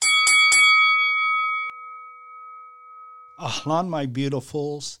Ahlan, my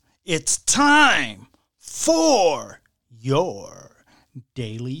beautifuls. It's time for your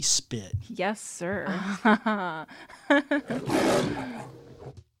Daily Spit. Yes, sir.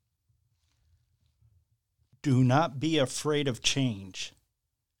 Do not be afraid of change.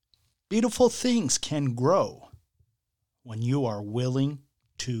 Beautiful things can grow when you are willing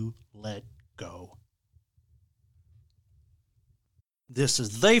to let go. This is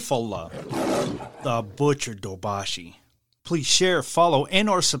Thayfullah, the Butcher Dobashi. Please share, follow, and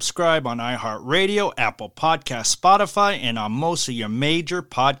or subscribe on iHeartRadio, Apple Podcasts, Spotify, and on most of your major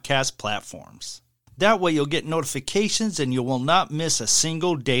podcast platforms. That way you'll get notifications and you will not miss a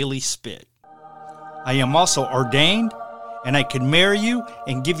single daily spit. I am also ordained, and I can marry you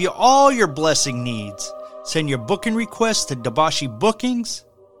and give you all your blessing needs. Send your booking requests to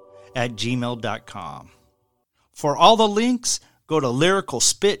debashibookings@gmail.com. For all the links, go to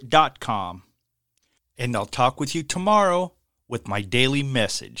lyricalspit.com. And I'll talk with you tomorrow with my daily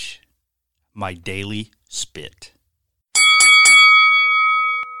message, my daily spit.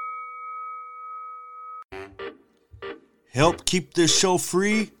 Help keep this show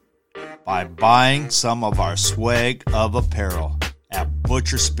free by buying some of our swag of apparel at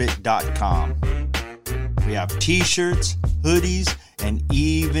butcherspit.com. We have t-shirts, hoodies, and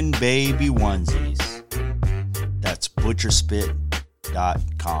even baby onesies. That's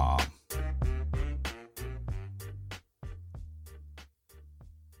butcherspit.com.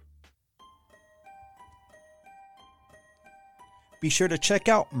 Be sure to check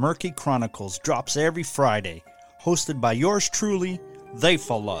out Murky Chronicles, drops every Friday, hosted by yours truly,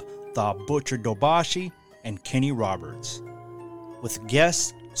 Thayfullah, the Butcher Dobashi, and Kenny Roberts. With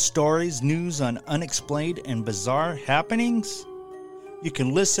guests, stories, news on unexplained and bizarre happenings. You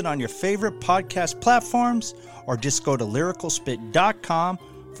can listen on your favorite podcast platforms or just go to lyricalspit.com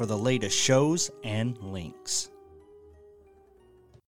for the latest shows and links.